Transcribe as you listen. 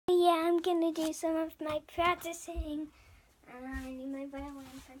gonna do some of my practicing. I need my violin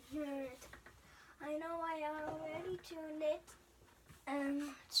from here. I know I already tuned it.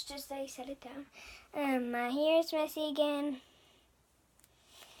 It's just that I set it down. My hair is messy again.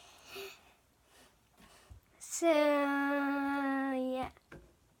 So, yeah.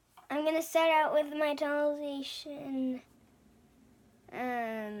 I'm gonna start out with my tonalization.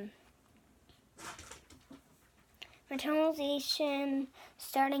 My tonalization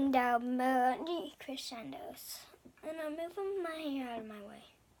starting down crescendos. And I'm moving my hair out of my way.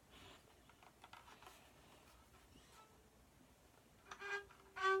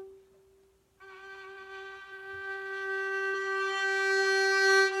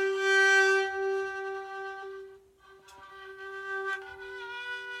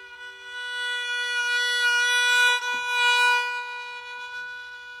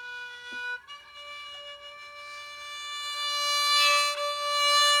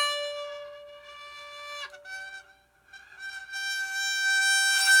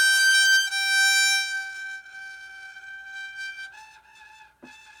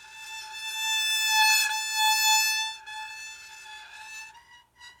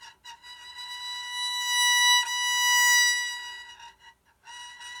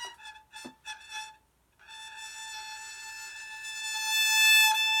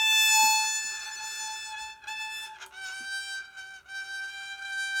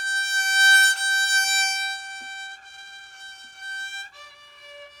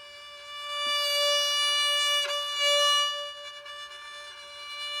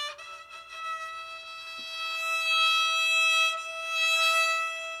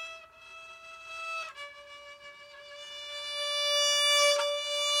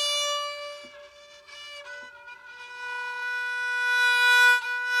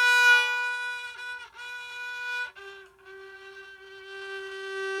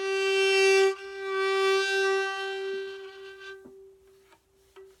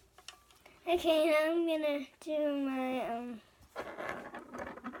 Okay, now I'm gonna do my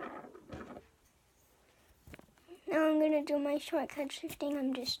now I'm gonna do my shortcut shifting.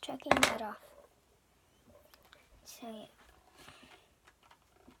 I'm just checking that off. So yeah.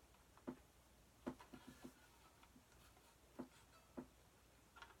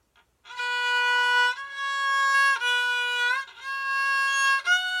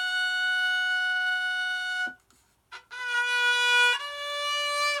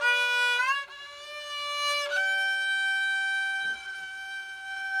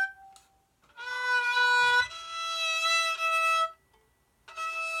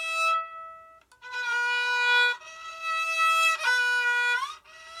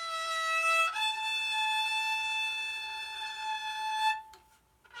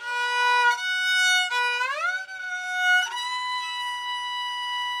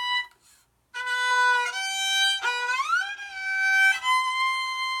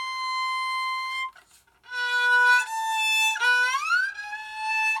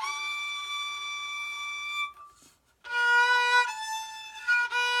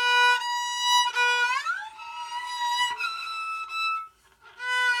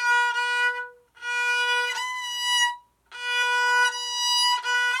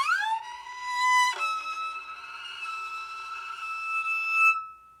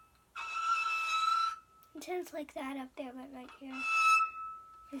 It sounds like that up there, but right here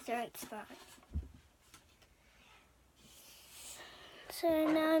is the right spot. So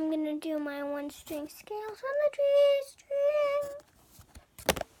now I'm gonna do my 1-string scales on the G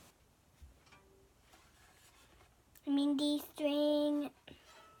string. I mean D string.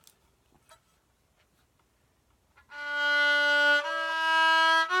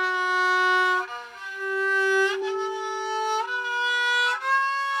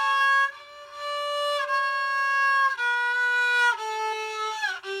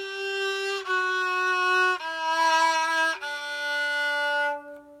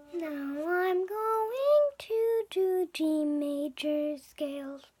 G major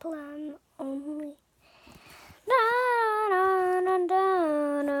scales plum only. Da, da, da,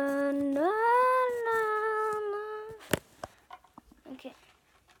 da, da, da, da. Okay.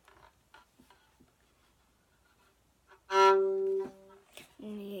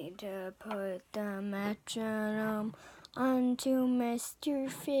 Need to put the metronome onto Mr.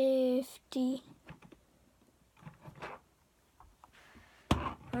 50.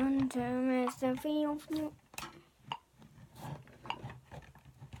 Onto Mr. 50.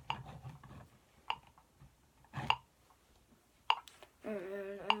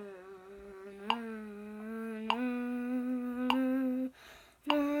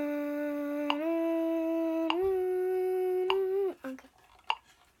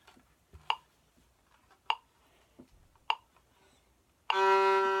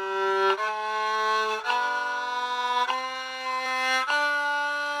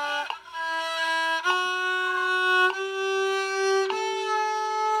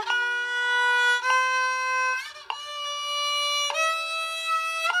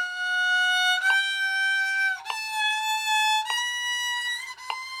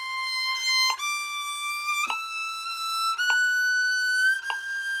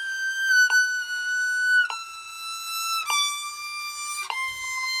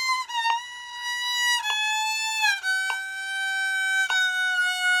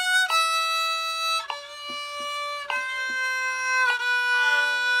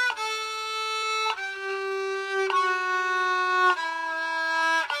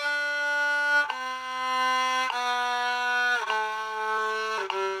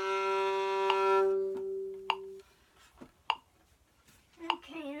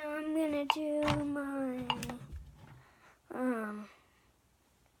 gonna do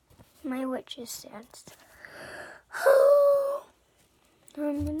my witch's dance.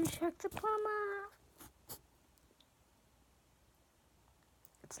 I'm gonna check the plumber.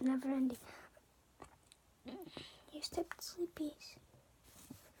 It's never ending. You stepped sleepies.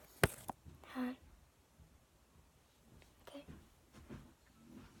 Huh? Okay.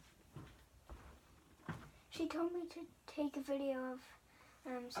 She told me to take a video of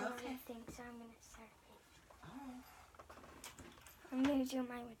some other things, so I'm gonna start it. Alright. I'm gonna do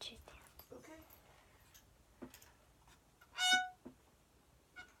my witch's dance. Okay.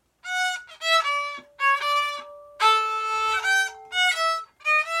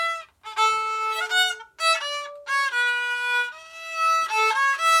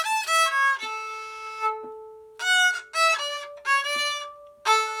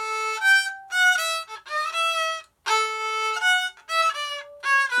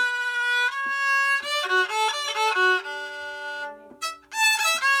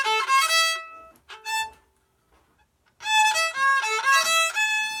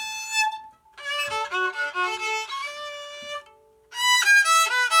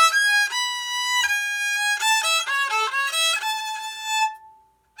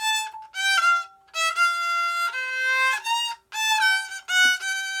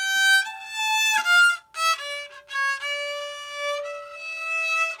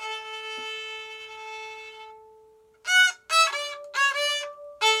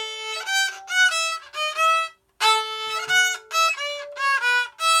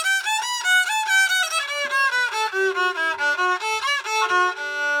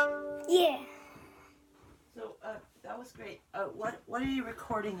 Yeah. So, that was great. What are you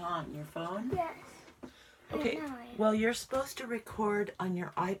recording on? Your phone? Yes. Okay. Well, you're supposed to record on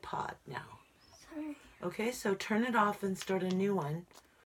your iPod now. Sorry. Okay, so turn it off and start a new one.